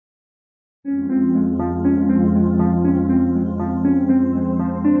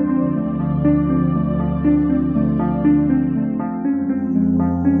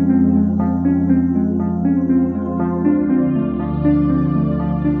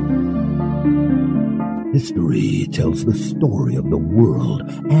History tells the story of the world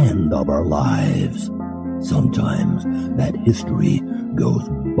and of our lives. Sometimes that history goes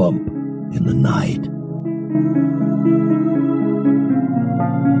bump in the night.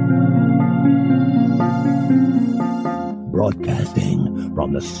 Broadcasting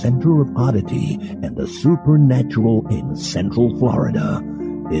from the center of oddity and the supernatural in Central Florida,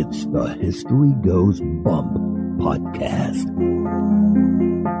 it's the History Goes Bump podcast.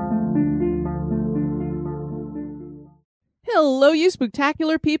 Hello, you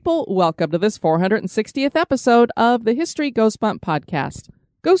spooktacular people. Welcome to this 460th episode of the History Goes Bump podcast.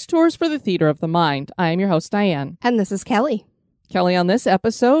 Ghost Tours for the Theater of the Mind. I am your host, Diane. And this is Kelly. Kelly, on this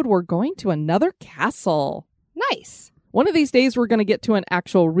episode, we're going to another castle. Nice. One of these days, we're going to get to an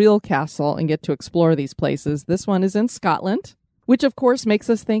actual real castle and get to explore these places. This one is in Scotland, which of course makes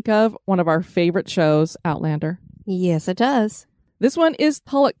us think of one of our favorite shows, Outlander. Yes, it does. This one is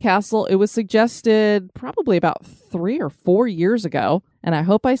Tholuck Castle. It was suggested probably about 3 or 4 years ago, and I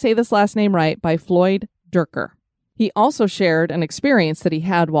hope I say this last name right, by Floyd Durker. He also shared an experience that he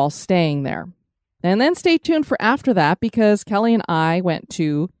had while staying there. And then stay tuned for after that, because Kelly and I went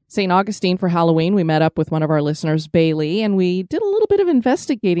to St. Augustine for Halloween. We met up with one of our listeners, Bailey, and we did a little bit of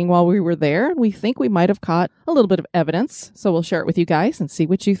investigating while we were there, and we think we might have caught a little bit of evidence, so we'll share it with you guys and see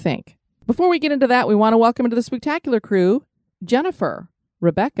what you think. Before we get into that, we want to welcome into the Spooktacular crew Jennifer,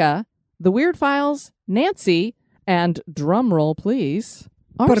 Rebecca, The Weird Files, Nancy, and drumroll please,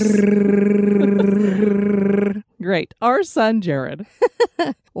 great, our son Jared.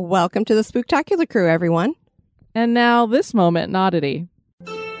 Welcome to the Spooktacular crew, everyone. And now this moment in oddity.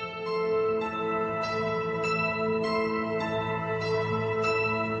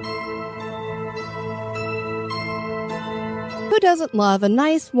 Who doesn't love a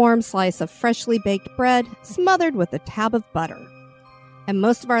nice warm slice of freshly baked bread smothered with a tab of butter? And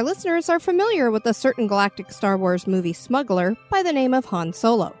most of our listeners are familiar with a certain galactic Star Wars movie smuggler by the name of Han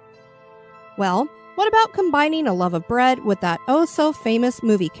Solo. Well, what about combining a love of bread with that oh-so-famous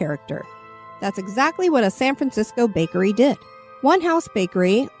movie character? That's exactly what a San Francisco bakery did. One House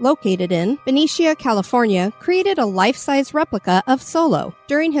Bakery, located in Benicia, California, created a life-size replica of Solo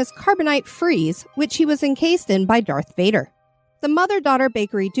during his carbonite freeze, which he was encased in by Darth Vader. The mother-daughter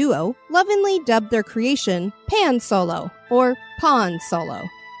bakery duo lovingly dubbed their creation Pan Solo, or Pan Solo.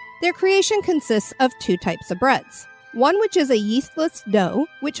 Their creation consists of 2 types of breads. One which is a yeastless dough,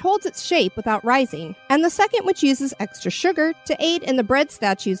 which holds its shape without rising, and the second which uses extra sugar to aid in the bread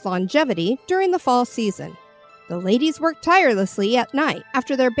statue's longevity during the fall season. The ladies work tirelessly at night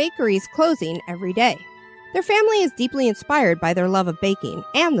after their bakery's closing every day. Their family is deeply inspired by their love of baking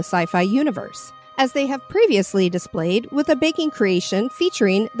and the sci-fi universe, as they have previously displayed with a baking creation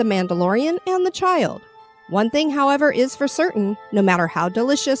featuring the Mandalorian and the Child. One thing, however, is for certain: no matter how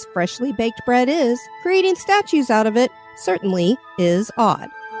delicious freshly baked bread is, creating statues out of it certainly is odd.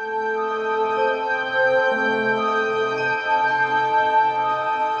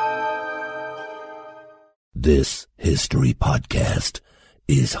 This history podcast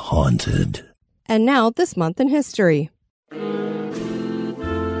is haunted. And now, this month in history.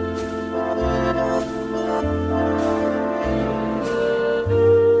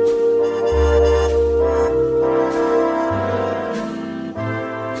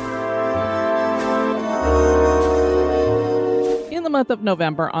 In the month of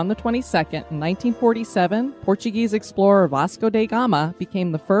November, on the 22nd, in 1947, Portuguese explorer Vasco da Gama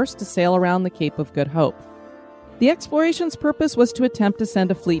became the first to sail around the Cape of Good Hope. The exploration's purpose was to attempt to send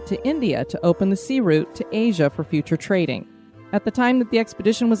a fleet to India to open the sea route to Asia for future trading. At the time that the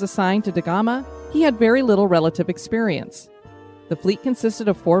expedition was assigned to da Gama, he had very little relative experience. The fleet consisted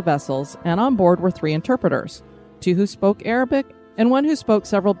of 4 vessels, and on board were 3 interpreters, 2 who spoke Arabic and 1 who spoke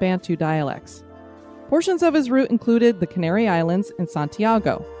several Bantu dialects. Portions of his route included the Canary Islands and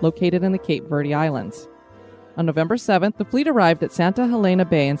Santiago, located in the Cape Verde Islands. On November 7th, the fleet arrived at Santa Helena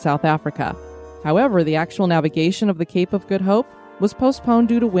Bay in South Africa. However, the actual navigation of the Cape of Good Hope was postponed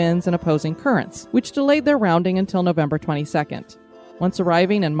due to winds and opposing currents, which delayed their rounding until November 22nd. Once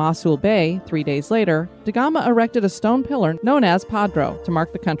arriving in Mosul Bay 3 days later, da Gama erected a stone pillar known as Padro to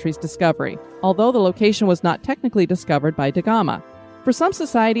mark the country's discovery, although the location was not technically discovered by da Gama. For some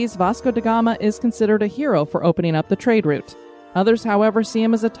societies, Vasco da Gama is considered a hero for opening up the trade route. Others, however, see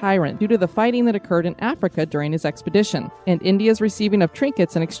him as a tyrant due to the fighting that occurred in Africa during his expedition, and India's receiving of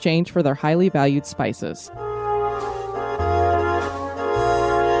trinkets in exchange for their highly valued spices.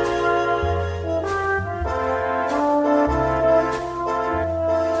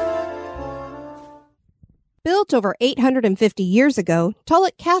 Built over 850 years ago,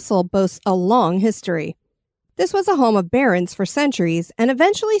 Tulloch Castle boasts a long history. This was a home of barons for centuries and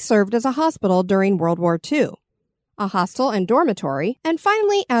eventually served as a hospital during World War II, a hostel and dormitory, and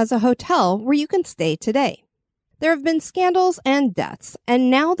finally as a hotel where you can stay today. There have been scandals and deaths,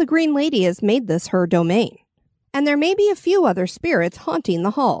 and now the Green Lady has made this her domain. And there may be a few other spirits haunting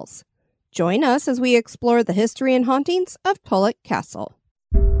the halls. Join us as we explore the history and hauntings of Tulloch Castle.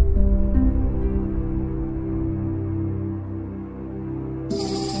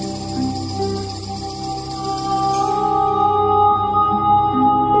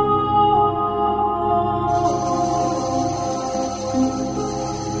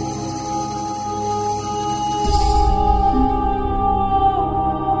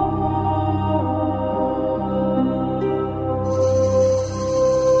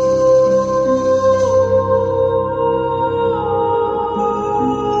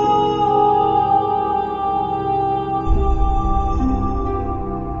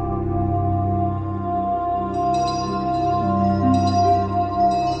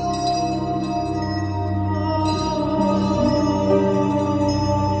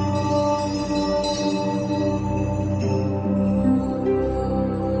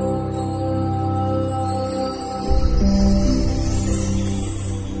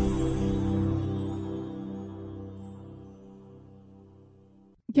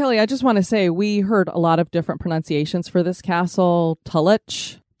 Kelly, I just want to say we heard a lot of different pronunciations for this castle.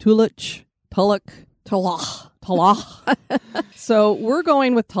 Tulloch, Tulloch, Tulloch. So we're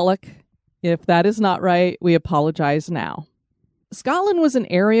going with Tulloch. If that is not right, we apologize now. Scotland was an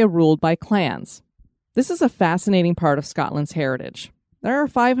area ruled by clans. This is a fascinating part of Scotland's heritage. There are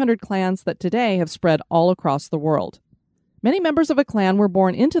 500 clans that today have spread all across the world. Many members of a clan were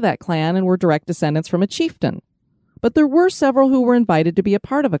born into that clan and were direct descendants from a chieftain. But there were several who were invited to be a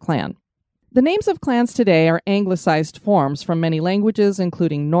part of a clan. The names of clans today are anglicized forms from many languages,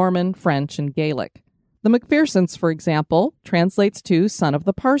 including Norman, French, and Gaelic. The MacPhersons, for example, translates to son of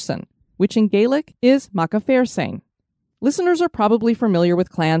the parson, which in Gaelic is Macaphersain. Listeners are probably familiar with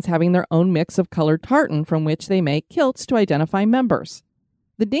clans having their own mix of colored tartan from which they make kilts to identify members.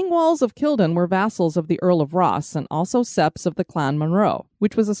 The Dingwalls of Kilden were vassals of the Earl of Ross and also septs of the Clan Monroe,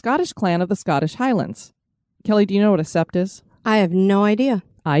 which was a Scottish clan of the Scottish Highlands. Kelly, do you know what a sept is? I have no idea.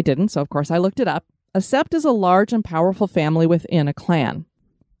 I didn't, so of course I looked it up. A sept is a large and powerful family within a clan.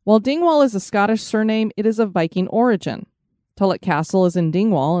 While Dingwall is a Scottish surname, it is of Viking origin. Tulloch Castle is in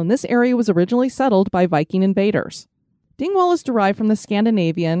Dingwall, and this area was originally settled by Viking invaders. Dingwall is derived from the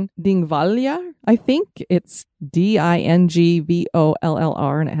Scandinavian Dingvallir. I think it's Dingvollr,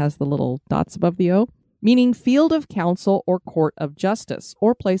 and it has the little dots above the O, meaning field of council or court of justice,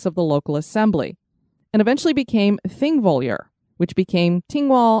 or place of the local assembly, and eventually became Thingvollr, which became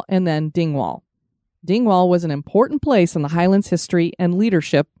Tingwall and then Dingwall. Dingwall was an important place in the Highlands' history and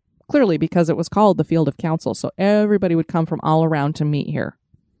leadership, clearly because it was called the Field of Council, so everybody would come from all around to meet here.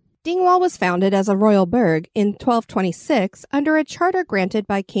 Dingwall was founded as a royal burgh in 1226 under a charter granted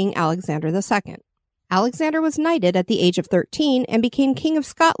by King Alexander II. Alexander was knighted at the age of 13 and became King of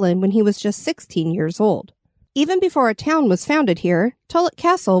Scotland when he was just 16 years old. Even before a town was founded here, Tulloch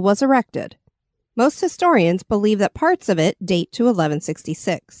Castle was erected. Most historians believe that parts of it date to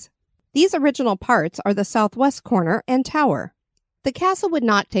 1166. These original parts are the southwest corner and tower. The castle would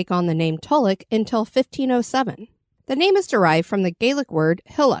not take on the name Tulloch until 1507. The name is derived from the Gaelic word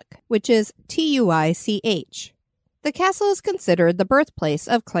hilloch, which is Tuich. The castle is considered the birthplace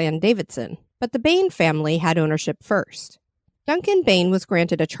of Clan Davidson, but the Bain family had ownership first. Duncan Bain was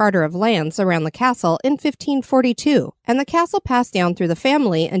granted a charter of lands around the castle in 1542, and the castle passed down through the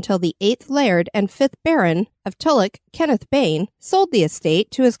family until the 8th Laird and 5th Baron of Tulloch, Kenneth Bain, sold the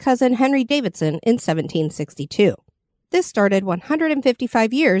estate to his cousin Henry Davidson in 1762. This started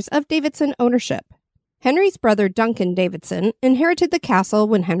 155 years of Davidson ownership. Henry's brother Duncan Davidson inherited the castle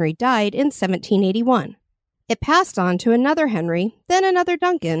when Henry died in 1781. It passed on to another Henry, then another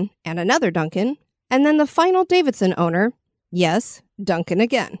Duncan, and then the final Davidson owner. Yes, Duncan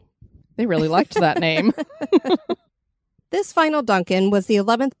again. They really liked that name. This final Duncan was the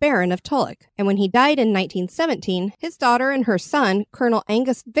 11th Baron of Tulloch, and when he died in 1917, his daughter and her son, Colonel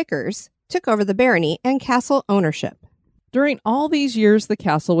Angus Vickers, took over the barony and castle ownership. During all these years, the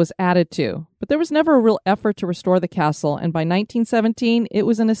castle was added to, but there was never a real effort to restore the castle, and by 1917, it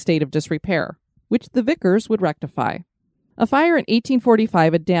was in a state of disrepair, which the Vickers would rectify. A fire in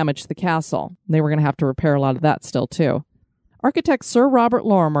 1845 had damaged the castle. They were going to have to repair a lot of that still, too. Architect Sir Robert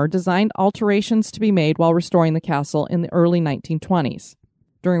Lorimer designed alterations to be made while restoring the castle in the early 1920s.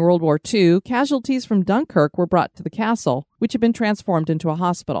 During World War II, casualties from Dunkirk were brought to the castle, which had been transformed into a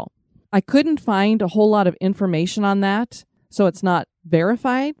hospital. I couldn't find a whole lot of information on that, so it's not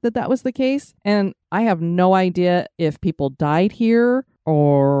verified that that was the case. And I have no idea if people died here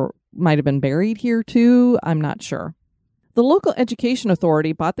or might have been buried here too. I'm not sure. The local education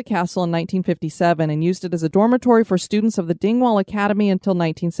authority bought the castle in 1957 and used it as a dormitory for students of the Dingwall Academy until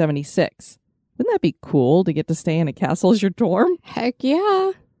 1976. Wouldn't that be cool to get to stay in a castle as your dorm? Heck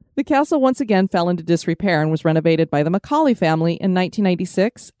yeah. The castle once again fell into disrepair and was renovated by the Macaulay family in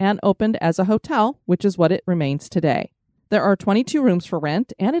 1996 and opened as a hotel, which is what it remains today. There are 22 rooms for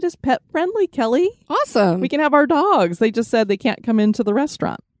rent, and it is pet-friendly, Kelly. Awesome. We can have our dogs. They just said they can't come into the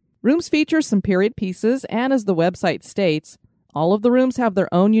restaurant. Rooms feature some period pieces, and as the website states, all of the rooms have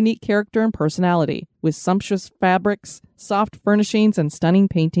their own unique character and personality, with sumptuous fabrics, soft furnishings, and stunning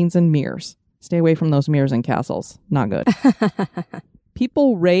paintings and mirrors. Stay away from those mirrors in castles. Not good.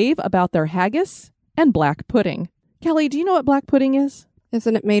 People rave about their haggis and black pudding. Kelly, do you know what black pudding is?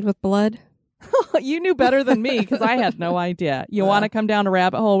 Isn't it made with blood? You knew better than me because I had no idea. You want to come down a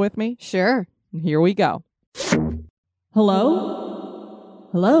rabbit hole with me? Sure. Here we go. Hello?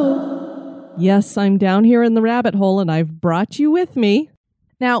 Hello? Yes, I'm down here in the rabbit hole and I've brought you with me.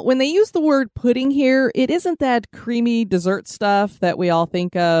 Now, when they use the word pudding here, it isn't that creamy dessert stuff that we all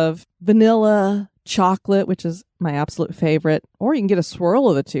think of. Vanilla, chocolate, which is my absolute favorite, or you can get a swirl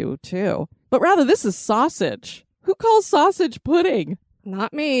of the two, too. But rather, this is sausage. Who calls sausage pudding?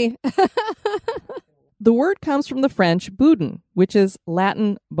 Not me. The word comes from the French boudin, which is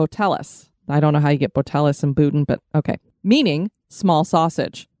Latin botellus. I don't know how you get botellus and boudin, but okay. Meaning small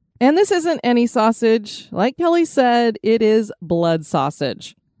sausage. And this isn't any sausage. Like Kelly said, it is blood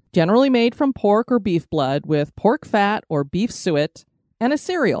sausage. Generally made from pork or beef blood with pork fat or beef suet and a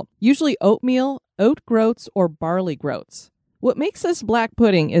cereal, usually oatmeal, oat groats, or barley groats. What makes this black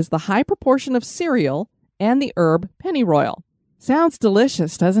pudding is the high proportion of cereal and the herb pennyroyal. Sounds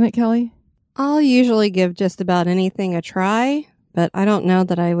delicious, doesn't it, Kelly? I'll usually give just about anything a try, but I don't know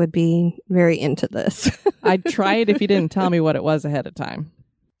that I would be very into this. I'd try it if you didn't tell me what it was ahead of time.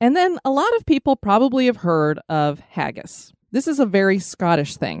 And then a lot of people probably have heard of haggis. This is a very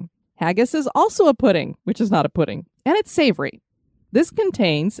Scottish thing. Haggis is also a pudding, which is not a pudding, and it's savory. This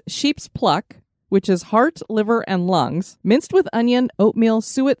contains sheep's pluck, which is heart, liver, and lungs, minced with onion, oatmeal,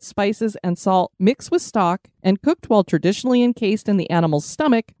 suet, spices, and salt, mixed with stock, and cooked while traditionally encased in the animal's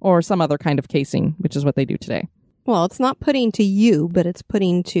stomach or some other kind of casing, which is what they do today. Well, it's not pudding to you, but it's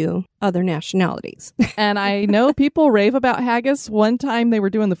pudding to other nationalities. And I know people rave about haggis. One time they were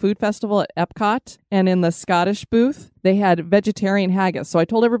doing the food festival at Epcot, and in the Scottish booth, they had vegetarian haggis. So I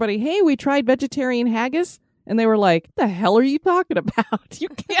told everybody, hey, we tried vegetarian haggis. And they were like, the hell are you talking about? You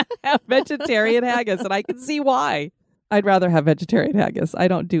can't have vegetarian haggis. And I can see why. I'd rather have vegetarian haggis. I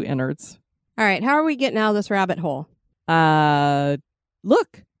don't do innards. All right, how are we getting out of this rabbit hole?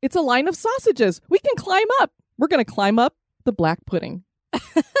 Look, it's a line of sausages. We can climb up. We're going to climb up the black pudding.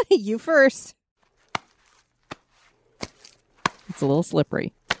 You first. It's a little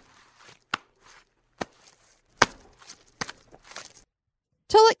slippery.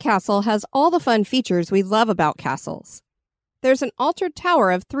 Tulloch Castle has all the fun features we love about castles. There's an altered tower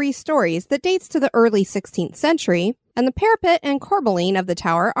of 3 stories that dates to the early 16th century, and the parapet and corbelline of the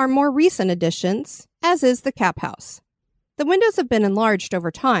tower are more recent additions, as is the cap house. The windows have been enlarged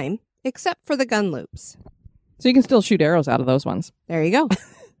over time, except for the gun loops. So you can still shoot arrows out of those ones. There you go.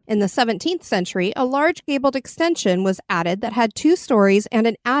 In the 17th century, a large gabled extension was added that had 2 stories and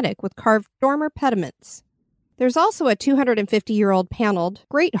an attic with carved dormer pediments. There's also a 250-year-old paneled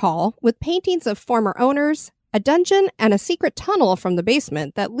Great Hall with paintings of former owners, a dungeon, and a secret tunnel from the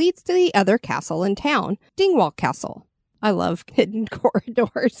basement that leads to the other castle in town, Dingwall Castle. I love hidden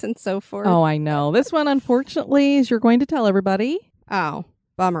corridors and so forth. Oh, I know. This one, unfortunately, as you're going to tell everybody. Oh,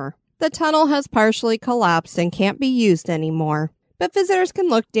 bummer. The tunnel has partially collapsed and can't be used anymore, but visitors can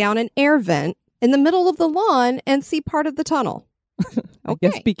look down an air vent in the middle of the lawn and see part of the tunnel. Okay. I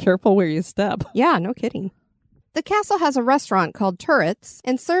guess be careful where you step. Yeah, no kidding. The castle has a restaurant called Turrets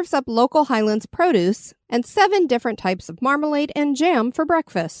and serves up local Highlands produce and 7 different types of marmalade and jam for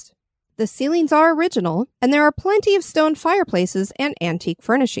breakfast. The ceilings are original, and there are plenty of stone fireplaces and antique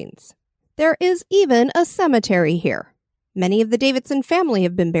furnishings. There is even a cemetery here. Many of the Davidson family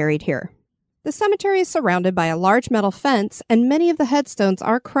have been buried here. The cemetery is surrounded by a large metal fence, and many of the headstones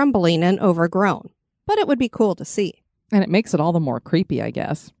are crumbling and overgrown. But it would be cool to see. And it makes it all the more creepy, I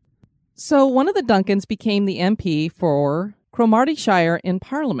guess. So one of the Duncans became the MP for Cromartyshire in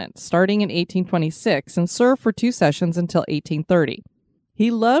Parliament, starting in 1826, and served for 2 sessions until 1830.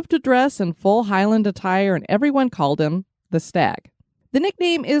 He loved to dress in full Highland attire, and everyone called him the Stag. The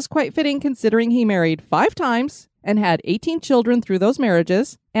nickname is quite fitting considering he married 5 times and had 18 children through those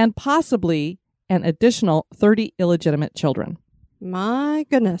marriages, and possibly an additional 30 illegitimate children. My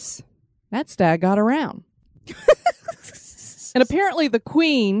goodness. That stag got around. And apparently the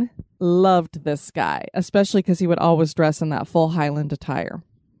queen loved this guy, especially because he would always dress in that full Highland attire.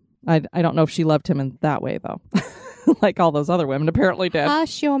 I don't know if she loved him in that way, though, like all those other women apparently did.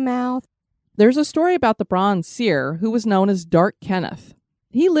 Hush your mouth. There's a story about the bronze seer who was known as Dark Kenneth.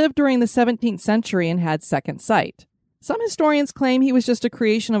 He lived during the 17th century and had second sight. Some historians claim he was just a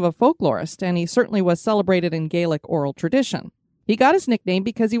creation of a folklorist, and he certainly was celebrated in Gaelic oral tradition. He got his nickname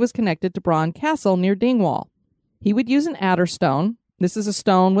because he was connected to Bron Castle near Dingwall. He would use an adder stone, this is a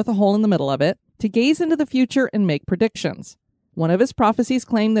stone with a hole in the middle of it, to gaze into the future and make predictions. One of his prophecies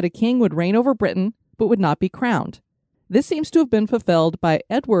claimed that a king would reign over Britain, but would not be crowned. This seems to have been fulfilled by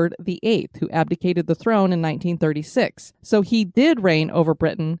Edward VIII, who abdicated the throne in 1936. So he did reign over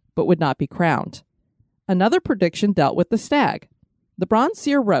Britain, but would not be crowned. Another prediction dealt with the stag. The bronze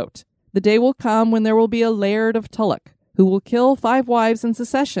seer wrote, "The day will come when there will be a laird of Tulloch, who will kill 5 wives in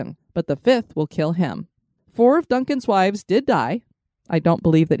succession, but the 5th will kill him." 4 of Duncan's wives did die. I don't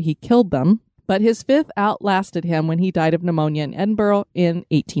believe that he killed them, but his 5th outlasted him when he died of pneumonia in Edinburgh in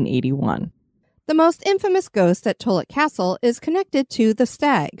 1881. The most infamous ghost at Tulloch Castle is connected to the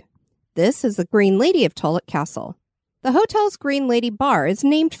stag. This is the Green Lady of Tulloch Castle. The hotel's Green Lady bar is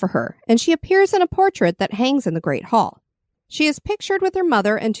named for her, and she appears in a portrait that hangs in the Great Hall. She is pictured with her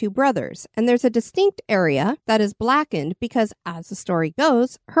mother and 2 brothers, and there's a distinct area that is blackened because, as the story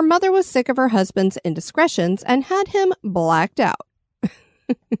goes, her mother was sick of her husband's indiscretions and had him blacked out.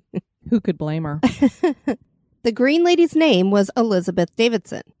 Who could blame her? The Green Lady's name was Elizabeth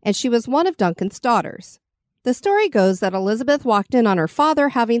Davidson, and she was one of Duncan's daughters. The story goes that Elizabeth walked in on her father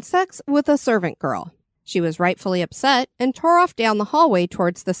having sex with a servant girl. She was rightfully upset and tore off down the hallway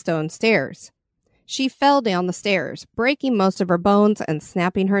towards the stone stairs. She fell down the stairs, breaking most of her bones and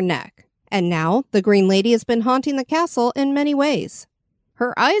snapping her neck. And now, the Green Lady has been haunting the castle in many ways.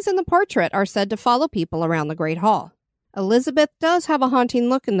 Her eyes in the portrait are said to follow people around the Great Hall. Elizabeth does have a haunting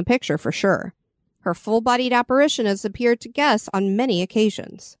look in the picture for sure. Her full-bodied apparition has appeared to guests on many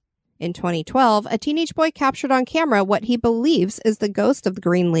occasions. In 2012, a teenage boy captured on camera what he believes is the ghost of the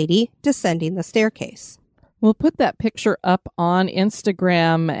Green Lady descending the staircase. We'll put that picture up on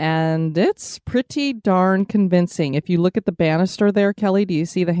Instagram, and it's pretty darn convincing. If you look at the banister there, Kelly, do you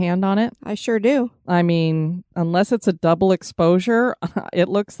see the hand on it? I sure do. I mean, unless it's a double exposure, it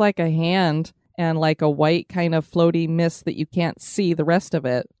looks like a hand and like a white kind of floaty mist that you can't see the rest of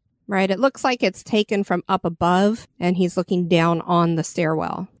it. Right, it looks like it's taken from up above, and he's looking down on the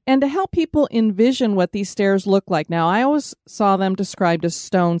stairwell. And to help people envision what these stairs look like. Now, I always saw them described as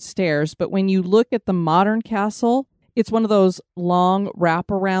stone stairs, but when you look at the modern castle, it's one of those long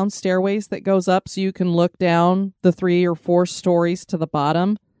wraparound stairways that goes up so you can look down the 3 or 4 stories to the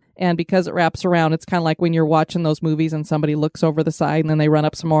bottom. And because it wraps around, it's kind of like when you're watching those movies and somebody looks over the side and then they run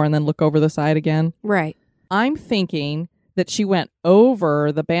up some more and then look over the side again. Right. I'm thinking that she went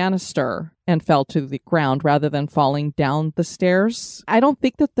over the banister and fell to the ground rather than falling down the stairs. I don't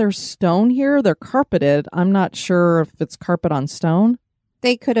think that there's stone here. They're carpeted. I'm not sure if it's carpet on stone.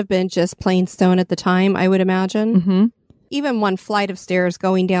 They could have been just plain stone at the time, I would imagine. Mm-hmm. Even one flight of stairs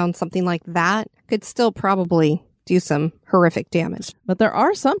going down something like that could still probably do some horrific damage. But there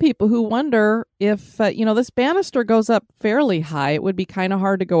are some people who wonder if, this banister goes up fairly high. It would be kind of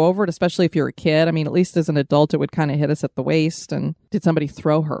hard to go over it, especially if you're a kid. I mean, at least as an adult, it would kind of hit us at the waist. And did somebody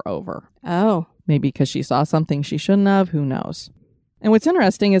throw her over? Oh. Maybe because she saw something she shouldn't have. Who knows? And what's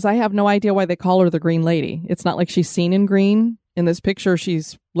interesting is I have no idea why they call her the Green Lady. It's not like she's seen in green. In this picture,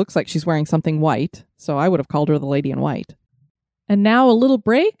 looks like she's wearing something white. So I would have called her the Lady in White. And now a little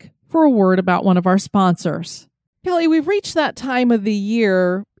break for a word about one of our sponsors. Kelly, we've reached that time of the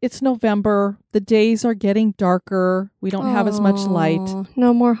year. It's November. The days are getting darker. We don't have as much light.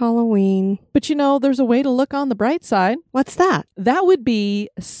 No more Halloween. But there's a way to look on the bright side. What's that? That would be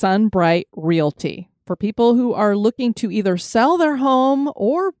SunBright Realty. For people who are looking to either sell their home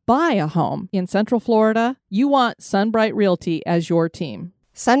or buy a home in Central Florida, you want SunBright Realty as your team.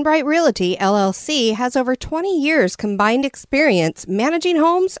 SunBright Realty, LLC, has over 20 years combined experience managing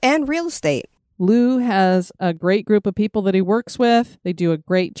homes and real estate. Lou has a great group of people that he works with. They do a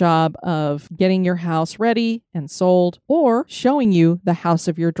great job of getting your house ready and sold or showing you the house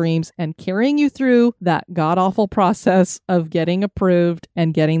of your dreams and carrying you through that god-awful process of getting approved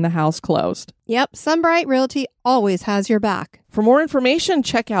and getting the house closed. Yep, SunBright Realty always has your back. For more information,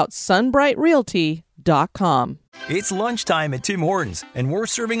 check out sunbrightrealty.com. TimHortonsCastle.com. It's lunchtime at Tim Hortons, and we're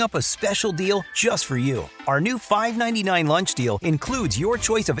serving up a special deal just for you. Our new $5.99 lunch deal includes your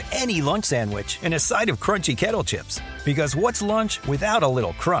choice of any lunch sandwich and a side of crunchy kettle chips. Because what's lunch without a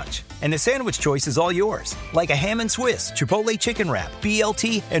little crunch? And the sandwich choice is all yours, like a ham and Swiss, Chipotle chicken wrap,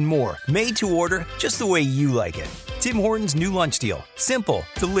 BLT, and more, made to order just the way you like it. Tim Hortons' new lunch deal. Simple,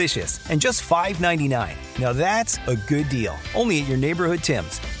 delicious, and just $5.99. Now that's a good deal. Only at your neighborhood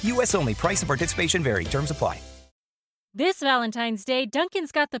Tim's. U.S. only. Price and participation vary. Terms apply. This Valentine's Day,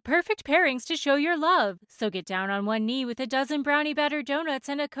 Dunkin's got the perfect pairings to show your love. So get down on one knee with a dozen brownie batter donuts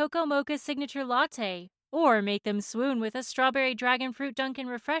and a Cocoa Mocha signature latte. Or make them swoon with a strawberry dragon fruit Dunkin'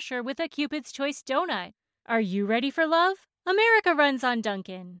 refresher with a Cupid's Choice donut. Are you ready for love? America runs on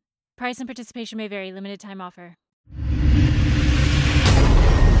Dunkin'. Price and participation may vary. Limited time offer.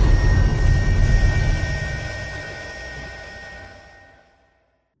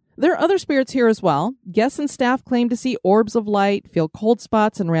 There are other spirits here as well. Guests and staff claim to see orbs of light, feel cold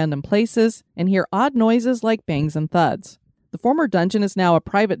spots in random places, and hear odd noises like bangs and thuds. The former dungeon is now a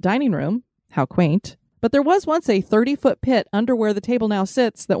private dining room. How quaint. But there was once a 30-foot pit under where the table now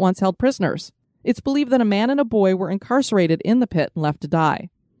sits that once held prisoners. It's believed that a man and a boy were incarcerated in the pit and left to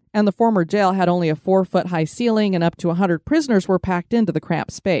die. And the former jail had only a 4-foot-high ceiling, and up to 100 prisoners were packed into the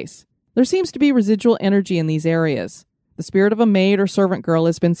cramped space. There seems to be residual energy in these areas. The spirit of a maid or servant girl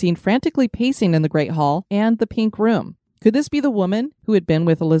has been seen frantically pacing in the Great Hall and the Pink Room. Could this be the woman who had been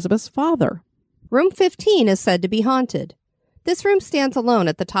with Elizabeth's father? Room 15 is said to be haunted. This room stands alone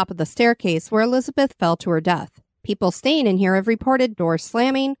at the top of the staircase where Elizabeth fell to her death. People staying in here have reported doors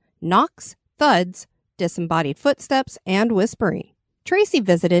slamming, knocks, thuds, disembodied footsteps, and whispering. Tracy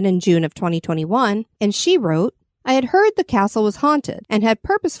visited in June of 2021, and she wrote, "I had heard the castle was haunted and had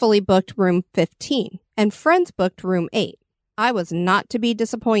purposefully booked room 15, and friends booked room 8. I was not to be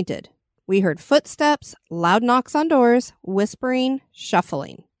disappointed. We heard footsteps, loud knocks on doors, whispering,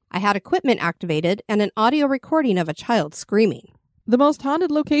 shuffling. I had equipment activated and an audio recording of a child screaming." The most haunted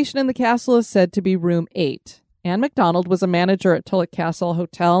location in the castle is said to be room 8. Anne MacDonald was a manager at Tulloch Castle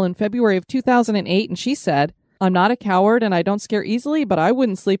Hotel in February of 2008, and she said, "I'm not a coward and I don't scare easily, but I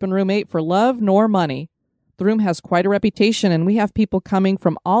wouldn't sleep in room 8 for love nor money. The room has quite a reputation, and we have people coming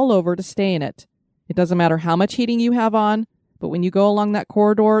from all over to stay in it. It doesn't matter how much heating you have on, but when you go along that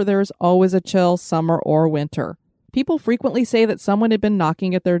corridor, there's always a chill, summer or winter. People frequently say that someone had been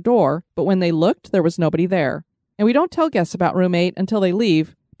knocking at their door, but when they looked, there was nobody there. And we don't tell guests about room 8 until they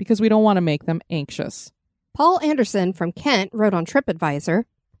leave because we don't want to make them anxious." Paul Anderson from Kent wrote on TripAdvisor,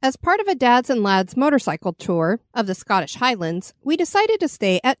 "As part of a Dads and Lads motorcycle tour of the Scottish Highlands, we decided to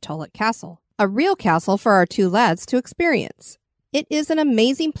stay at Tulloch Castle, a real castle for our 2 lads to experience. It is an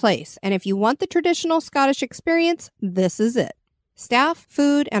amazing place, and if you want the traditional Scottish experience, this is it. Staff,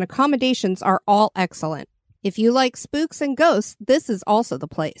 food, and accommodations are all excellent. If you like spooks and ghosts, this is also the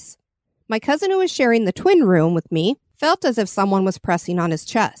place. My cousin who was sharing the twin room with me felt as if someone was pressing on his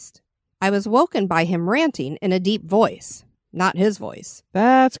chest. I was woken by him ranting in a deep voice. Not his voice."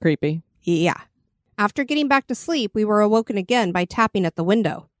 That's creepy. Yeah. "After getting back to sleep, we were awoken again by tapping at the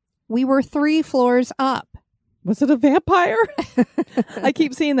window. We were 3 floors up." Was it a vampire? I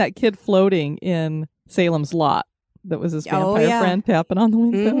keep seeing that kid floating in Salem's Lot. That was his vampire friend tapping on the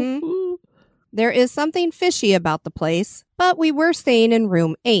window. Mm-hmm. There is something fishy about the place, but we were staying in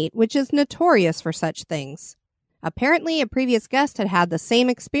room 8, which is notorious for such things. Apparently, a previous guest had had the same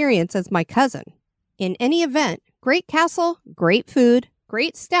experience as my cousin. In any event, great castle, great food,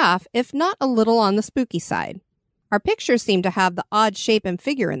 great staff, if not a little on the spooky side. Our pictures seem to have the odd shape and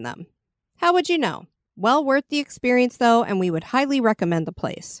figure in them. How would you know? Well worth the experience, though, and we would highly recommend the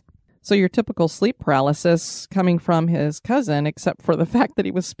place." So your typical sleep paralysis coming from his cousin, except for the fact that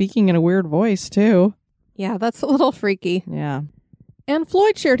he was speaking in a weird voice, too. Yeah, that's a little freaky. Yeah. And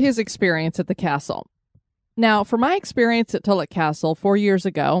Floyd shared his experience at the castle. Now, for my experience at Tulloch Castle 4 years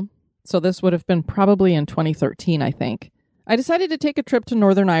ago, so this would have been probably in 2013, I think, I decided to take a trip to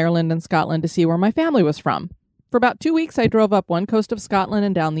Northern Ireland and Scotland to see where my family was from. For about 2 weeks, I drove up one coast of Scotland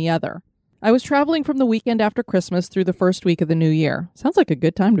and down the other. I was traveling from the weekend after Christmas through the first week of the new year. Sounds like a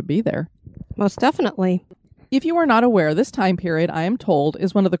good time to be there. Most definitely. If you are not aware, this time period, I am told,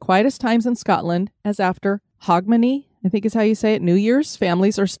 is one of the quietest times in Scotland, as after Hogmanay, I think is how you say it, New Year's,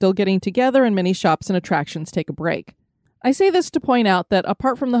 families are still getting together and many shops and attractions take a break. I say this to point out that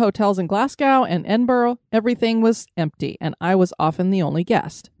apart from the hotels in Glasgow and Edinburgh, everything was empty, and I was often the only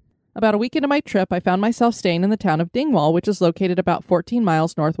guest. About a week into my trip, I found myself staying in the town of Dingwall, which is located about 14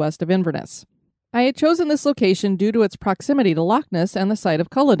 miles northwest of Inverness. I had chosen this location due to its proximity to Loch Ness and the site of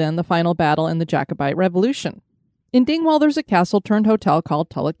Culloden, the final battle in the Jacobite Revolution. In Dingwall, there's a castle-turned-hotel called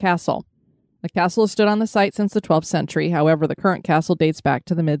Tulloch Castle. The castle has stood on the site since the 12th century. However, the current castle dates back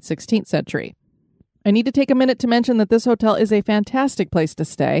to the mid-16th century. I need to take a minute to mention that this hotel is a fantastic place to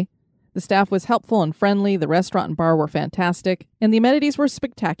stay. The staff was helpful and friendly, the restaurant and bar were fantastic, and the amenities were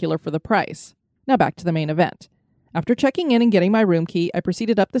spectacular for the price. Now back to the main event. After checking in and getting my room key, I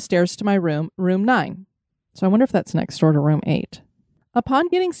proceeded up the stairs to my room, room 9. So I wonder if that's next door to room 8. Upon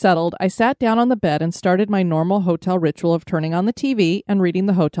getting settled, I sat down on the bed and started my normal hotel ritual of turning on the TV and reading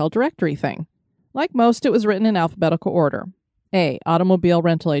the hotel directory thing. Like most, it was written in alphabetical order. A. Automobile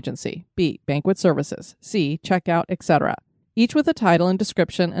rental agency. B. Banquet services. C. Checkout, etc. Each with a title and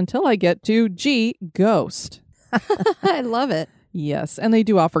description until I get to G. Ghost. I love it. Yes, and they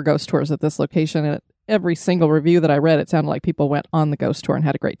do offer ghost tours at this location. And every single review that I read, it sounded like people went on the ghost tour and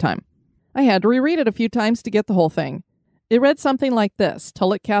had a great time. I had to reread it a few times to get the whole thing. It read something like this.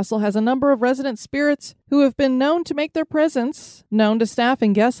 Tulloch Castle has a number of resident spirits who have been known to make their presence known to staff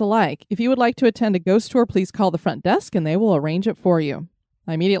and guests alike. If you would like to attend a ghost tour, please call the front desk and they will arrange it for you.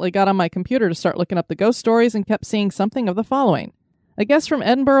 I immediately got on my computer to start looking up the ghost stories and kept seeing something of the following. A guest from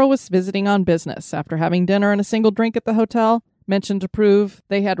Edinburgh was visiting on business. After having dinner and a single drink at the hotel, mentioned to prove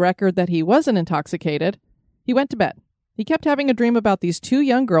they had record that he wasn't intoxicated, he went to bed. He kept having a dream about these 2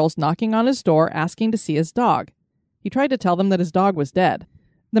 young girls knocking on his door asking to see his dog. He tried to tell them that his dog was dead.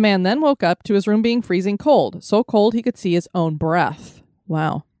 The man then woke up to his room being freezing cold, so cold he could see his own breath.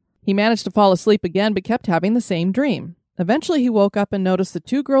 Wow. He managed to fall asleep again, but kept having the same dream. Eventually, he woke up and noticed the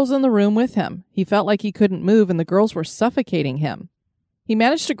 2 girls in the room with him. He felt like he couldn't move, and the girls were suffocating him. He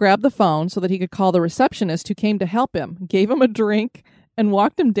managed to grab the phone so that he could call the receptionist who came to help him, gave him a drink, and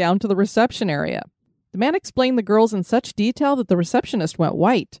walked him down to the reception area. The man explained the girls in such detail that the receptionist went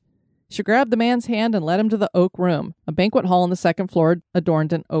white. She grabbed the man's hand and led him to the oak room, a banquet hall on the 2nd floor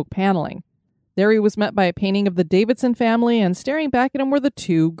adorned in oak paneling. There he was met by a painting of the Davidson family, and staring back at him were the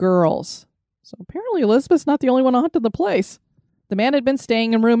 2 girls. So apparently Elizabeth's not the only one haunted the place. The man had been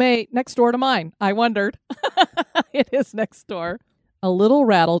staying in room 8, next door to mine. I wondered. It is next door. A little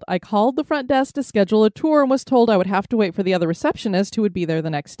rattled, I called the front desk to schedule a tour and was told I would have to wait for the other receptionist who would be there the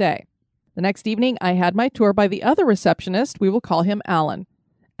next day. The next evening, I had my tour by the other receptionist. We will call him Alan.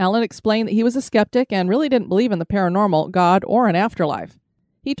 Alan explained that he was a skeptic and really didn't believe in the paranormal, God, or an afterlife.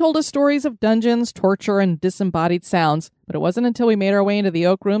 He told us stories of dungeons, torture, and disembodied sounds, but it wasn't until we made our way into the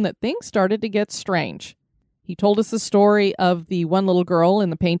oak room that things started to get strange. He told us the story of the one little girl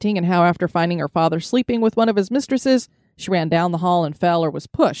in the painting and how after finding her father sleeping with one of his mistresses, she ran down the hall and fell or was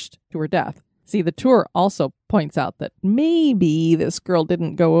pushed to her death. See, the tour also points out that maybe this girl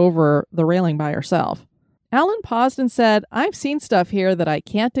didn't go over the railing by herself. Alan paused and said, I've seen stuff here that I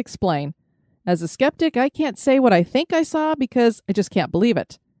can't explain. As a skeptic, I can't say what I think I saw because I just can't believe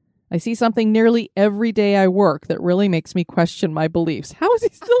it. I see something nearly every day I work that really makes me question my beliefs. How is he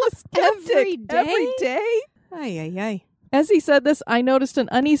still a skeptic? Every day? Every day? Ay, ay, ay. As he said this, I noticed an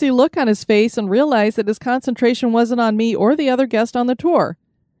uneasy look on his face and realized that his concentration wasn't on me or the other guest on the tour.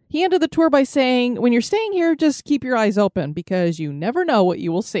 He ended the tour by saying, when you're staying here, just keep your eyes open because you never know what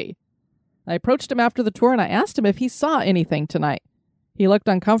you will see. I approached him after the tour and I asked him if he saw anything tonight. He looked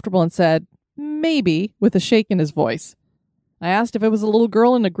uncomfortable and said, maybe, with a shake in his voice. I asked if it was a little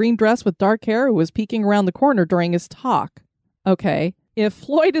girl in a green dress with dark hair who was peeking around the corner during his talk. Okay, if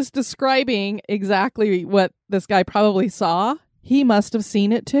Floyd is describing exactly what this guy probably saw, he must have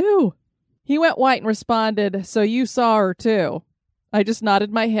seen it too. He went white and responded, so you saw her too. I just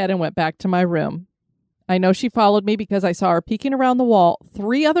nodded my head and went back to my room. I know she followed me because I saw her peeking around the wall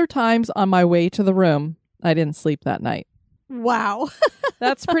 3 other times on my way to the room. I didn't sleep that night. Wow.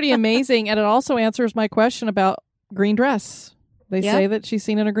 That's pretty amazing. And it also answers my question about green dress. They say that she's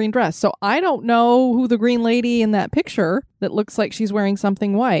seen in a green dress. So I don't know who the green lady in that picture that looks like she's wearing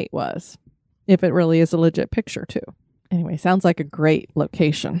something white was. If it really is a legit picture, too. Anyway, sounds like a great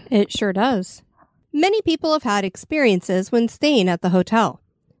location. It sure does. Many people have had experiences when staying at the hotel.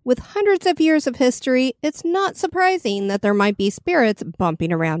 With hundreds of years of history, it's not surprising that there might be spirits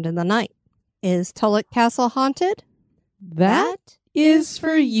bumping around in the night. Is Tulloch Castle haunted? That is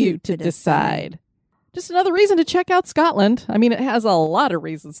for you to decide. Just another reason to check out Scotland. I mean, it has a lot of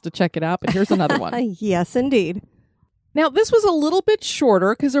reasons to check it out, but here's another one. Yes, indeed. Now, this was a little bit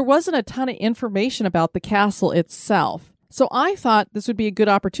shorter because there wasn't a ton of information about the castle itself. So I thought this would be a good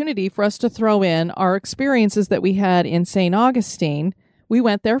opportunity for us to throw in our experiences that we had in St. Augustine. We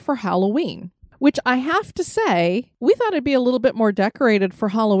went there for Halloween, which I have to say, we thought it'd be a little bit more decorated for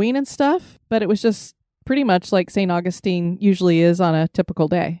Halloween and stuff, but it was just pretty much like St. Augustine usually is on a typical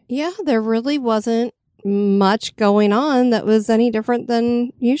day. Yeah, there really wasn't much going on that was any different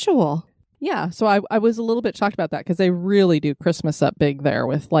than usual. Yeah, so I was a little bit shocked about that because they really do Christmas up big there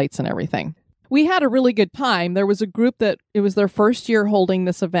with lights and everything. We had a really good time. There was a group that it was their first year holding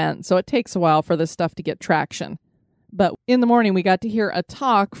this event, so it takes a while for this stuff to get traction. But in the morning, we got to hear a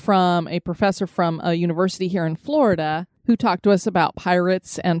talk from a professor from a university here in Florida who talked to us about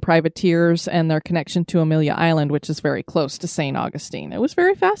pirates and privateers and their connection to Amelia Island, which is very close to St. Augustine. It was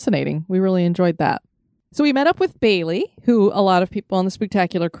very fascinating. We really enjoyed that. So we met up with Bailey, who a lot of people on the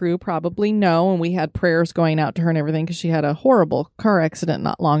Spooktacular crew probably know, and we had prayers going out to her and everything because she had a horrible car accident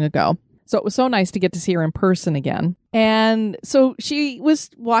not long ago. So it was so nice to get to see her in person again. And so she was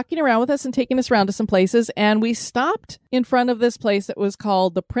walking around with us and taking us around to some places, and we stopped in front of this place that was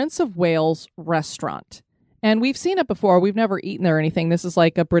called the Prince of Wales Restaurant. And we've seen it before. We've never eaten there or anything. This is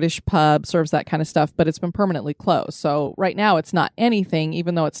like a British pub, serves that kind of stuff, but it's been permanently closed. So right now it's not anything,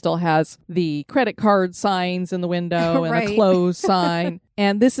 even though it still has the credit card signs in the window and a closed sign.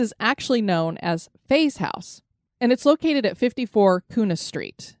 And this is actually known as Faye's House. And it's located at 54 Cuna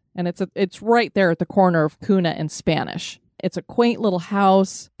Street. And it's right there at the corner of Cuna and Spanish. It's a quaint little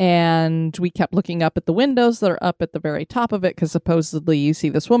house, and we kept looking up at the windows that are up at the very top of it because supposedly you see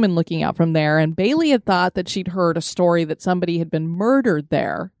this woman looking out from there. And Bailey had thought that she'd heard a story that somebody had been murdered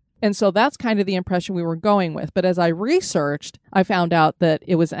there. And so that's kind of the impression we were going with. But as I researched, I found out that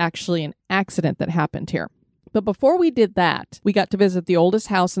it was actually an accident that happened here. But before we did that, we got to visit the oldest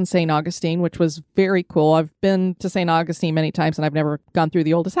house in St. Augustine, which was very cool. I've been to St. Augustine many times, and I've never gone through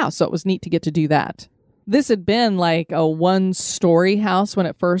the oldest house, so it was neat to get to do that. This had been like a one-story house when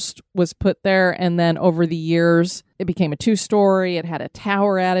it first was put there, and then over the years, it became a two-story. It had a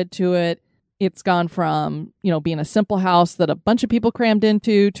tower added to it. It's gone from, being a simple house that a bunch of people crammed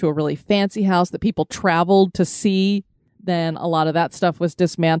into to a really fancy house that people traveled to see. Then a lot of that stuff was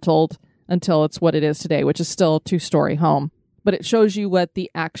dismantled until it's what it is today, which is still a two-story home. But it shows you what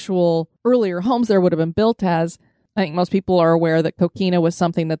the actual earlier homes there would have been built as. I think most people are aware that coquina was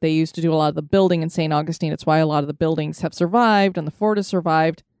something that they used to do a lot of the building in St. Augustine. It's why a lot of the buildings have survived and the fort has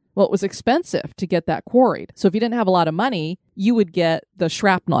survived. Well, it was expensive to get that quarried. So if you didn't have a lot of money, you would get the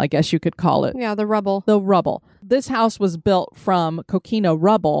shrapnel, I guess you could call it. Yeah, the rubble. The rubble. This house was built from coquina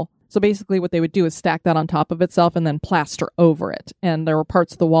rubble. So basically what they would do is stack that on top of itself and then plaster over it. And there were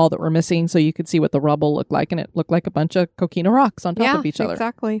parts of the wall that were missing, so you could see what the rubble looked like. And it looked like a bunch of coquina rocks on top of each other.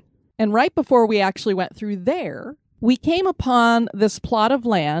 Exactly. And right before we actually went through there, we came upon this plot of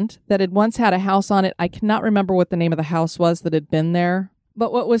land that had once had a house on it. I cannot remember what the name of the house was that had been there.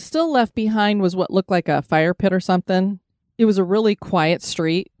 But what was still left behind was what looked like a fire pit or something. It was a really quiet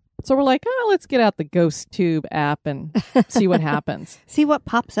street. So we're like, let's get out the Ghost Tube app and see what happens. See what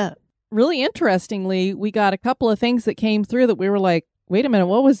pops up. Really interestingly, we got a couple of things that came through that we were like, wait a minute,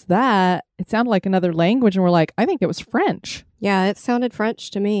 what was that? It sounded like another language. And we're like, I think it was French. Yeah, it sounded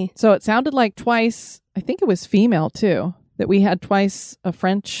French to me. So it sounded like twice, I think it was female too, that we had twice a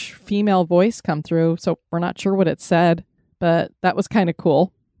French female voice come through. So we're not sure what it said, but that was kind of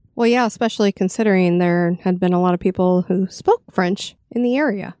cool. Well, yeah, especially considering there had been a lot of people who spoke French in the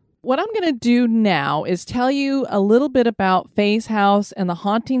area. What I'm going to do now is tell you a little bit about Faye's house and the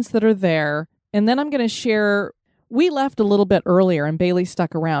hauntings that are there. And then I'm going to share, we left a little bit earlier and Bailey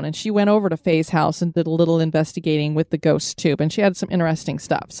stuck around and she went over to Faye's house and did a little investigating with the Ghost Tube. And she had some interesting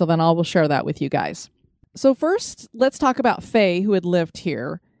stuff. So then I will share that with you guys. So first, let's talk about Faye, who had lived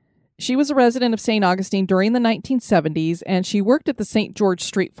here. She was a resident of St. Augustine during the 1970s, and she worked at the St. George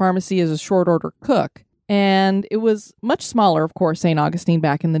Street Pharmacy as a short order cook. And it was much smaller, of course, St. Augustine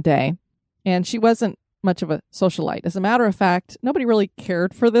back in the day. And she wasn't much of a socialite. As a matter of fact, nobody really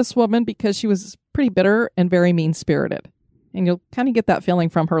cared for this woman because she was pretty bitter and very mean-spirited. And you'll kind of get that feeling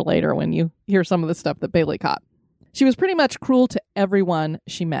from her later when you hear some of the stuff that Bailey caught. She was pretty much cruel to everyone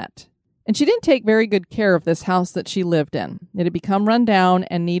she met. And she didn't take very good care of this house that she lived in. It had become run down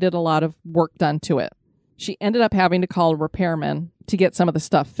and needed a lot of work done to it. She ended up having to call a repairman to get some of the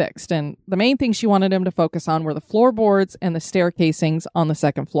stuff fixed. And the main thing she wanted him to focus on were the floorboards and the stair casings on the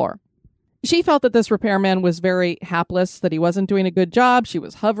second floor. She felt that this repairman was very hapless, that he wasn't doing a good job. She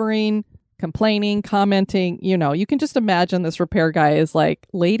was hovering, complaining, commenting. You can just imagine this repair guy is like,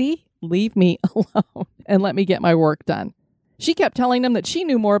 lady, leave me alone and let me get my work done. She kept telling him that she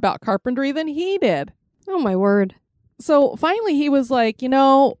knew more about carpentry than he did. Oh, my word. So finally he was like,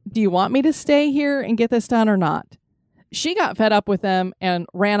 do you want me to stay here and get this done or not? She got fed up with him and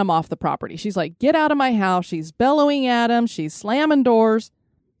ran him off the property. She's like, get out of my house. She's bellowing at him. She's slamming doors.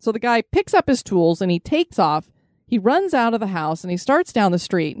 So the guy picks up his tools and he takes off. He runs out of the house and he starts down the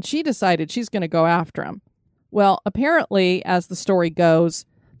street, and she decided she's going to go after him. Well, apparently, as the story goes,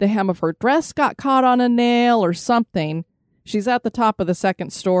 the hem of her dress got caught on a nail or something. She's at the top of the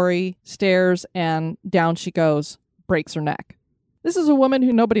second story stairs and down she goes, breaks her neck. This is a woman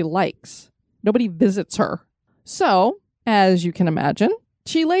who nobody likes. Nobody visits her. So, as you can imagine,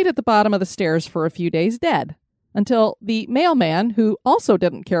 she laid at the bottom of the stairs for a few days dead, until the mailman, who also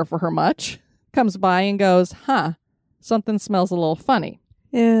didn't care for her much, comes by and goes, something smells a little funny.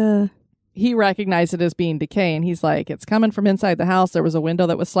 Yeah. He recognized it as being decay, and he's like, it's coming from inside the house. There was a window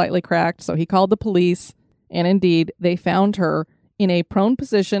that was slightly cracked, so he called the police, and indeed, they found her in a prone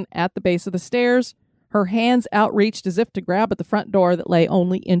position at the base of the stairs, her hands outreached as if to grab at the front door that lay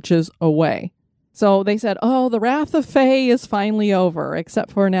only inches away. So they said, the wrath of Faye is finally over,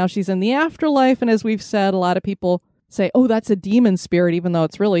 except for now she's in the afterlife, and as we've said, a lot of people say, that's a demon spirit, even though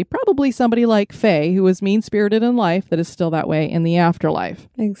it's really probably somebody like Faye, who is mean-spirited in life, that is still that way in the afterlife.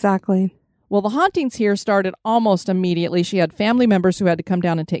 Exactly. Well, the hauntings here started almost immediately. She had family members who had to come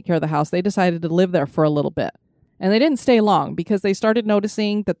down and take care of the house. They decided to live there for a little bit. And they didn't stay long because they started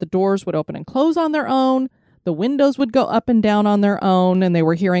noticing that the doors would open and close on their own, the windows would go up and down on their own, and they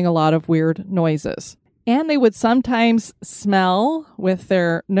were hearing a lot of weird noises. And they would sometimes smell with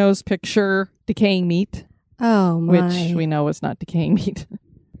their nose picture decaying meat. Oh, my. Which we know is not decaying meat.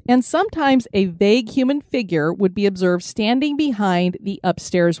 And sometimes a vague human figure would be observed standing behind the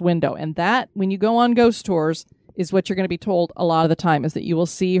upstairs window. And that, when you go on ghost tours, is what you're going to be told a lot of the time, is that you will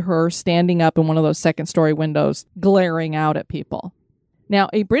see her standing up in one of those second-story windows, glaring out at people. Now,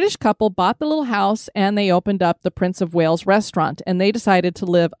 a British couple bought the little house, and they opened up the Prince of Wales restaurant, and they decided to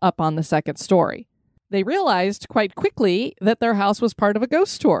live up on the second story. They realized quite quickly that their house was part of a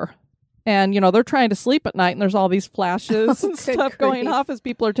ghost tour. And, they're trying to sleep at night, and there's all these flashes and stuff going off as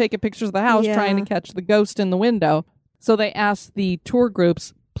people are taking pictures of the house, trying to catch the ghost in the window. So they asked the tour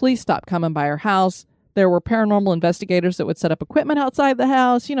groups, please stop coming by our house. There were paranormal investigators that would set up equipment outside the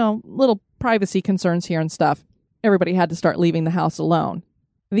house, little privacy concerns here and stuff. Everybody had to start leaving the house alone.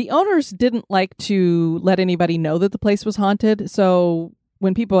 The owners didn't like to let anybody know that the place was haunted, so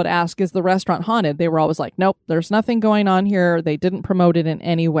when people would ask, is the restaurant haunted? They were always like, nope, there's nothing going on here. They didn't promote it in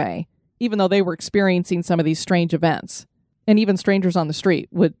any way, even though they were experiencing some of these strange events. And even strangers on the street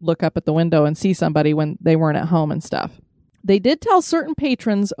would look up at the window and see somebody when they weren't at home and stuff. They did tell certain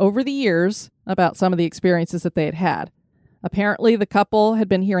patrons over the years about some of the experiences that they had had. Apparently, the couple had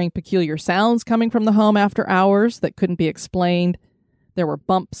been hearing peculiar sounds coming from the home after hours that couldn't be explained. There were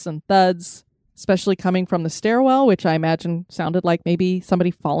bumps and thuds, especially coming from the stairwell, which I imagine sounded like maybe somebody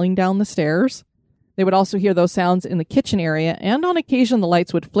falling down the stairs. They would also hear those sounds in the kitchen area, and on occasion the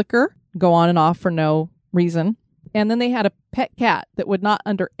lights would flicker, go on and off for no reason. And then they had a pet cat that would not,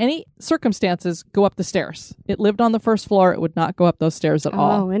 under any circumstances, go up the stairs. It lived on the first floor. It would not go up those stairs at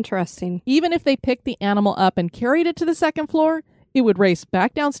all. Oh, interesting. Even if they picked the animal up and carried it to the second floor, it would race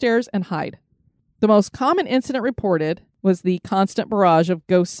back downstairs and hide. The most common incident reported was the constant barrage of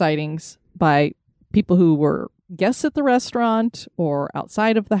ghost sightings by people who were guests at the restaurant or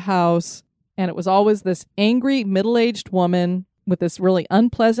outside of the house. And it was always this angry, middle-aged woman with this really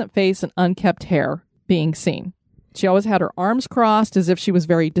unpleasant face and unkempt hair being seen. She always had her arms crossed as if she was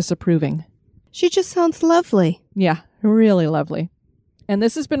very disapproving. She just sounds lovely. Yeah, really lovely. And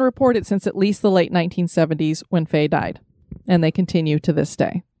this has been reported since at least the late 1970s when Faye died. And they continue to this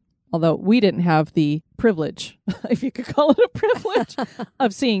day. Although we didn't have the privilege, if you could call it a privilege,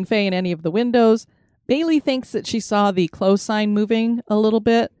 of seeing Faye in any of the windows. Bailey thinks that she saw the close sign moving a little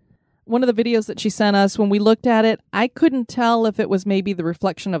bit. One of the videos that she sent us, when we looked at it, I couldn't tell if it was maybe the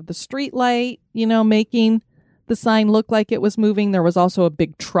reflection of the street light, making the sign looked like it was moving. There was also a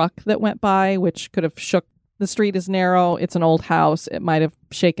big truck that went by, which could have shook. The street is narrow. It's an old house. It might have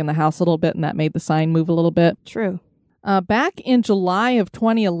shaken the house a little bit, and that made the sign move a little bit. True. Back in July of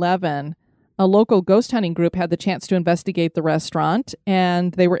 2011, a local ghost hunting group had the chance to investigate the restaurant,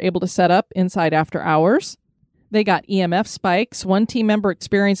 and they were able to set up inside after hours. They got EMF spikes. One team member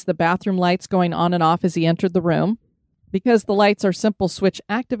experienced the bathroom lights going on and off as he entered the room. Because the lights are simple switch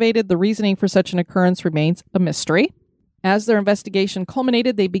activated, the reasoning for such an occurrence remains a mystery. As their investigation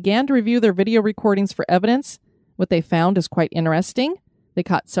culminated, they began to review their video recordings for evidence. What they found is quite interesting. They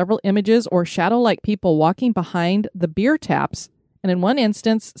caught several images or shadow-like people walking behind the beer taps, and in one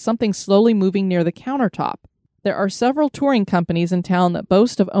instance, something slowly moving near the countertop. There are several touring companies in town that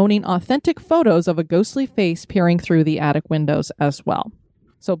boast of owning authentic photos of a ghostly face peering through the attic windows as well.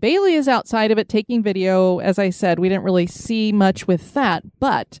 So Bailey is outside of it taking video. As I said, we didn't really see much with that,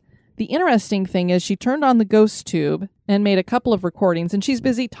 but the interesting thing is she turned on the ghost tube and made a couple of recordings, and she's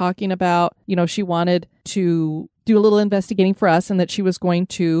busy talking about, she wanted to do a little investigating for us and that she was going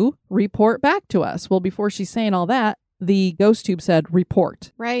to report back to us. Well, before she's saying all that, the ghost tube said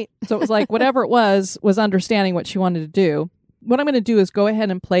report. Right. So it was like whatever it was understanding what she wanted to do. What I'm going to do is go ahead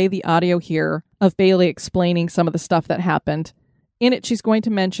and play the audio here of Bailey explaining some of the stuff that happened. In it, she's going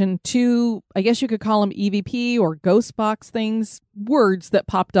to mention 2, I guess you could call them EVP or ghost box things, words that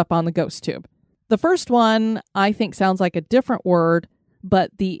popped up on the ghost tube. The first one, I think, sounds like a different word,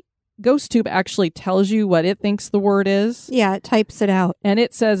 but the ghost tube actually tells you what it thinks the word is. Yeah, it types it out. And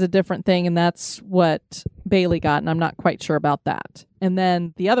it says a different thing, and that's what Bailey got, and I'm not quite sure about that. And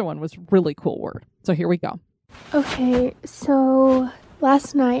then the other one was really cool word. So here we go. Okay, so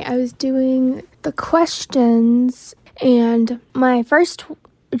last night I was doing the questions, and my first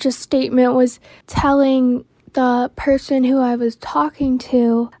just statement was telling the person who I was talking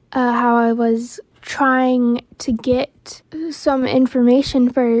to how I was trying to get some information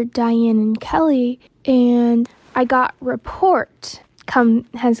for Diane and Kelly, and I got report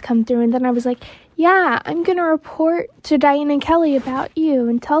has come through, and then I was like, yeah, I'm gonna report to Diane and Kelly about you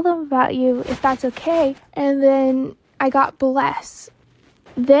and tell them about you if that's okay. And then I got bless.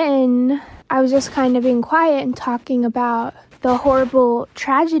 Then I was just kind of being quiet and talking about the horrible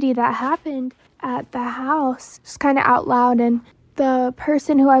tragedy that happened at the house, just kind of out loud, and the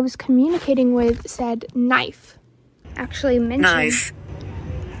person who I was communicating with said knife. Actually mentioned... Knife.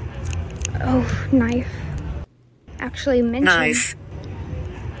 Oh, knife. Actually mentioned... Knife.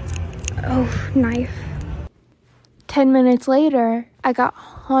 Oh, knife. 10 minutes later, I got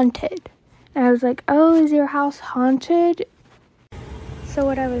haunted. And I was like, oh, is your house haunted? So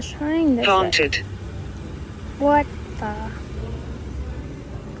what I was trying to Haunted. say... What the...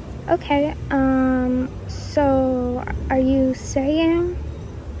 Okay, so are you saying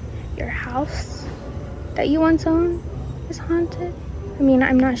your house that you once owned is haunted? I mean,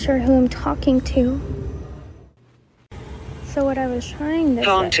 I'm not sure who I'm talking to. So what I was trying to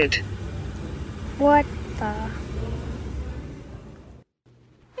Haunted. say... What the...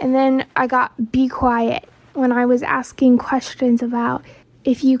 And then I got be quiet when I was asking questions about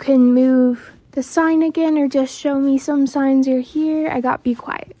if you can move the sign again or just show me some signs you're here. I got be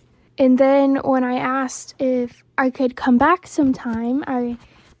quiet. And then when I asked if I could come back sometime, I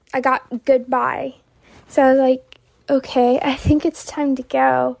got goodbye. So I was like, okay, I think it's time to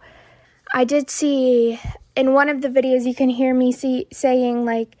go. I did see in one of the videos, you can hear me saying,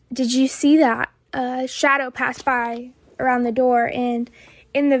 like, did you see that? A shadow passed by around the door, and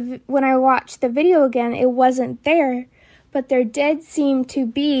when I watched the video again, it wasn't there, but there did seem to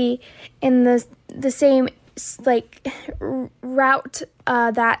be in the same like route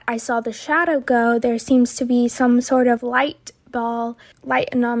that I saw the shadow go. There seems to be some sort of light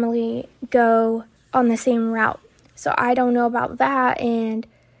anomaly go on the same route. So I don't know about that, and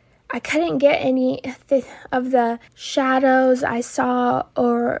I couldn't get any of the shadows I saw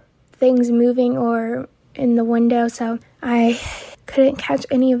or things moving or in the window, so I couldn't catch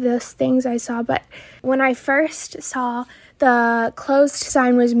any of those things I saw. But when I first saw, the closed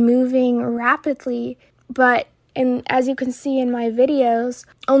sign was moving rapidly, but as you can see in my videos,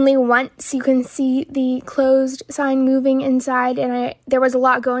 only once you can see the closed sign moving inside, and there was a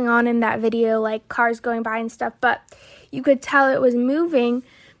lot going on in that video, like cars going by and stuff, but you could tell it was moving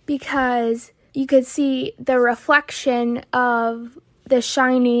because you could see the reflection of the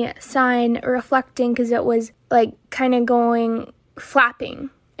shiny sign reflecting, because it was like kind of going flapping,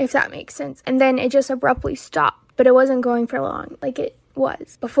 if that makes sense. And then it just abruptly stopped, but it wasn't going for long like it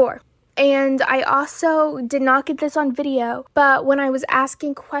was before. And I also did not get this on video, but when I was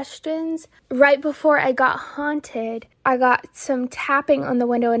asking questions right before I got haunted, I got some tapping on the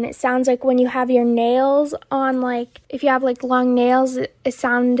window, and it sounds like when you have your nails on, like if you have like long nails, it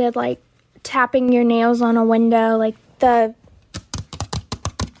sounded like tapping your nails on a window, like that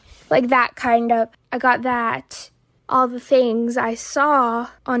kind of. I got that, all the things I saw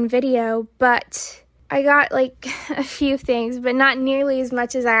on video, but I got like a few things, but not nearly as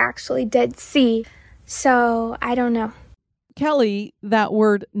much as I actually did see. So I don't know. Kelly, that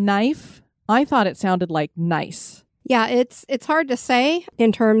word knife, I thought it sounded like nice. Yeah, it's hard to say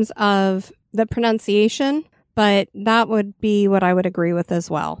in terms of the pronunciation, but that would be what I would agree with as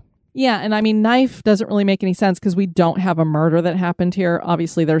well. Yeah, and I mean, knife doesn't really make any sense because we don't have a murder that happened here.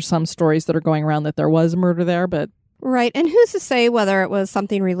 Obviously, there's some stories that are going around that there was a murder there, but... Right, and who's to say whether it was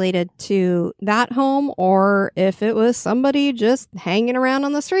something related to that home or if it was somebody just hanging around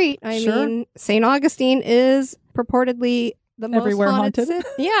on the street. I mean, St. Augustine is purportedly the most everywhere haunted.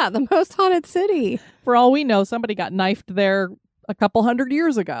 Yeah, the most haunted city. For all we know, somebody got knifed there a couple hundred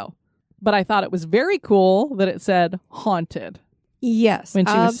years ago. But I thought it was very cool that it said haunted. Yes, when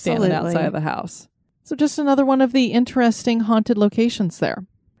she was standing outside of the house. So just another one of the interesting haunted locations there.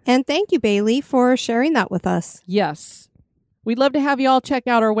 And thank you, Bailey, for sharing that with us. Yes. We'd love to have you all check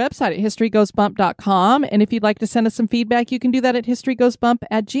out our website at historygoesbump.com. And if you'd like to send us some feedback, you can do that at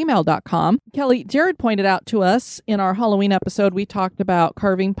historygoesbump@gmail.com. Kelly, Jared pointed out to us in our Halloween episode, we talked about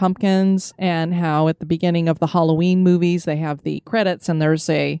carving pumpkins and how at the beginning of the Halloween movies, they have the credits and there's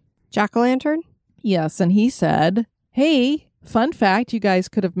a Jack-o'-lantern? Yes, and he said, hey, fun fact you guys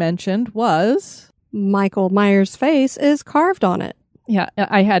could have mentioned was... Michael Myers' face is carved on it. Yeah,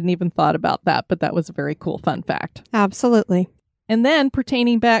 I hadn't even thought about that, but that was a very cool fun fact. Absolutely. And then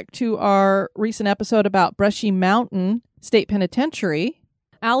pertaining back to our recent episode about Brushy Mountain State Penitentiary,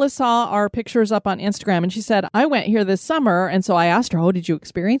 Alice saw our pictures up on Instagram and she said, I went here this summer. And so I asked her, oh, did you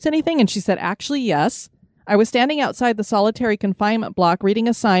experience anything? And she said, actually, yes. I was standing outside the solitary confinement block reading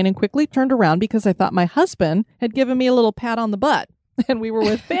a sign and quickly turned around because I thought my husband had given me a little pat on the butt. And we were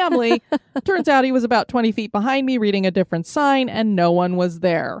with family. Turns out he was about 20 feet behind me reading a different sign and no one was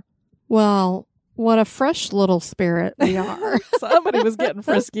there. Well, what a fresh little spirit we are. Somebody was getting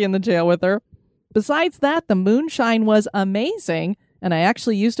frisky in the jail with her. Besides that, the moonshine was amazing, and I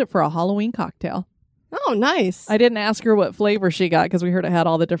actually used it for a Halloween cocktail. Oh, nice. I didn't ask her what flavor she got because we heard it had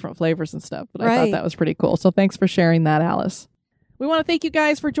all the different flavors and stuff, but I thought that was pretty cool. So thanks for sharing that, Alice. We want to thank you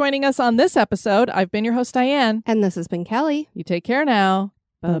guys for joining us on this episode. I've been your host, Diane. And this has been Kelly. You take care now.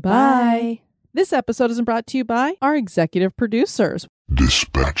 Bye-bye. This episode is brought to you by our executive producers.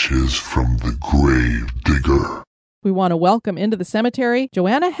 Dispatches from the Grave Digger. We want to welcome into the cemetery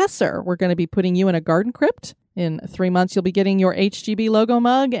Joanna Hesser. We're going to be putting you in a garden crypt. In 3 months, you'll be getting your HGB logo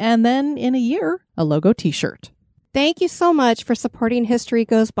mug, and then in a year, a logo t-shirt. Thank you so much for supporting History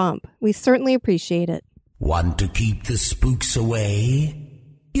Goes Bump. We certainly appreciate it. Want to keep the spooks away?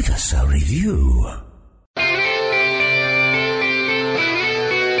 Give us a review.